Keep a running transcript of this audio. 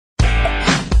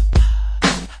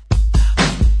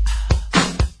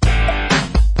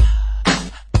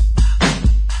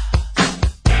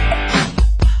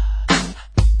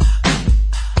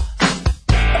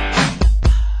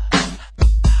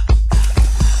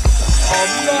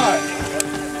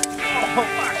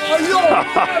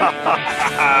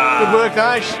Good work,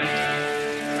 Ash.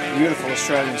 Beautiful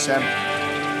Australian salmon.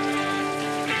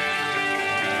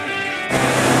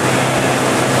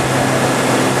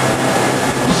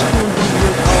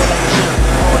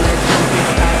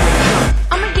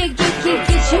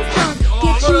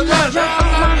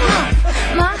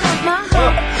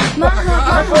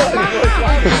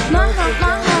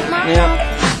 Now,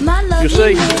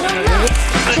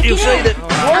 you'll see that.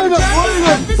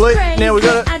 Now we've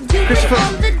got it. Christopher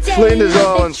Flinders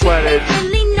Island flathead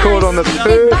caught on the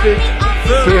perfect,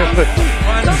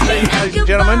 ladies and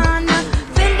gentlemen,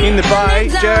 in the bay.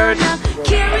 Jared,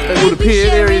 it would appear,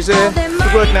 there he is there.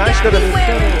 Good work, no, he's got a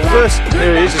first,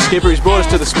 there he is, the skipper, he's brought us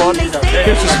to the spot.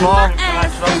 Give us a smile.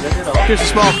 Give us a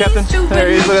smile, Captain. There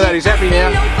he is, look at that, he's happy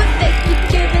now.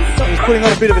 He's putting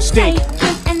on a bit of a stink.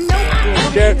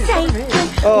 Jared.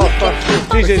 Oh, fuck.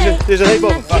 Jeez, there's a heap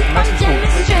of them.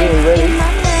 Really ready.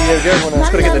 Yeah, Jared, it's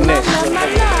got to get the net.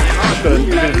 It's got a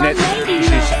bit of net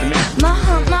issues.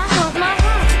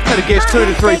 Had a guess 2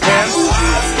 to 3 pounds.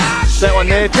 That one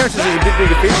there. Terrence is a bit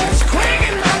bigger fish.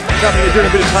 Something they're doing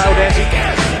a bit of tail dancing.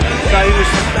 So he was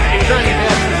only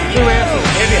about 2 ounces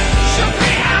heavier.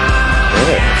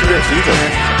 Yeah, that's a bit huge.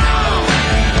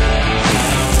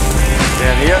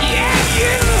 Down here.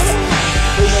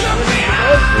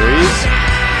 There he is.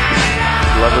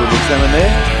 Lovely little salmon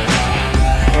there.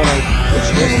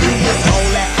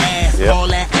 Yeah. Oh,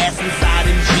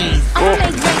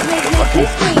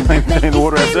 in the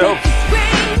water ourselves.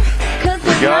 There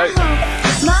we go.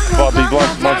 5 big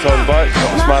blokes on one side of the boat. Not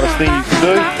the smartest thing you can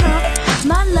do.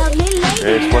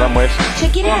 Yeah, it's what I'm West.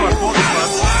 Check it out.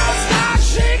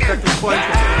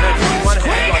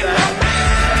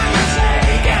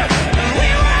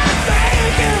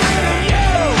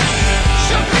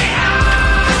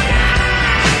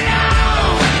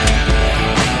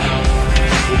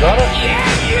 Got it?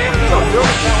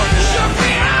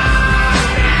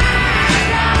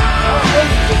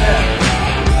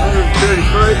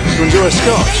 To enjoy a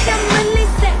scotch.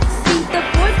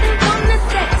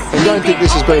 And don't think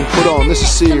this has been put on, this is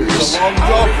serious.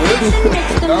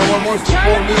 No one wants to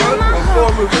pull me over.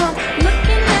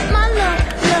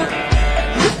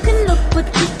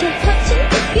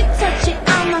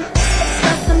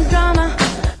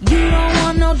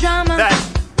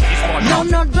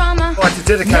 I'd like to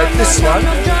dedicate this one to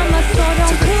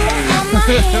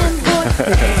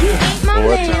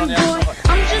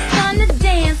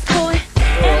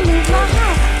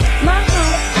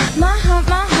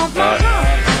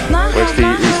Westy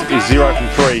is 0 from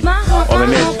 3 on the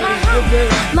net.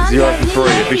 0 from 3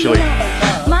 officially.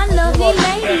 My lovely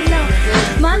lady love,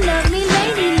 my lovely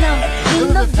lady love, in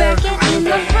the back and in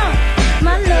the front.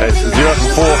 That's 0 from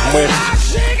 4 from West.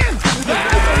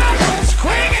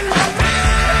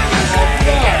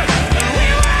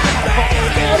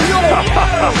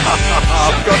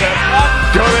 I've got that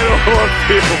all on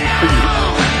film for you.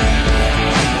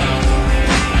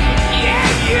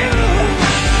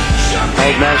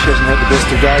 Old Nash hasn't had the best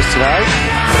of days today.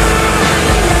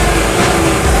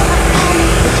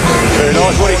 Very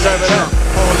nice, what do you say about that?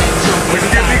 we can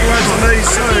get big ones on these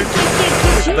soon.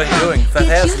 What have you been doing for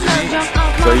thousands of years?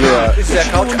 So you're This is our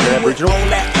culture. Aboriginal?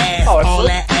 Oh,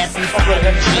 absolutely. I've got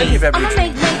plenty of Aboriginal.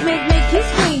 Make you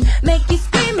scream, make you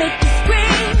scream, make you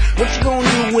scream. What you gonna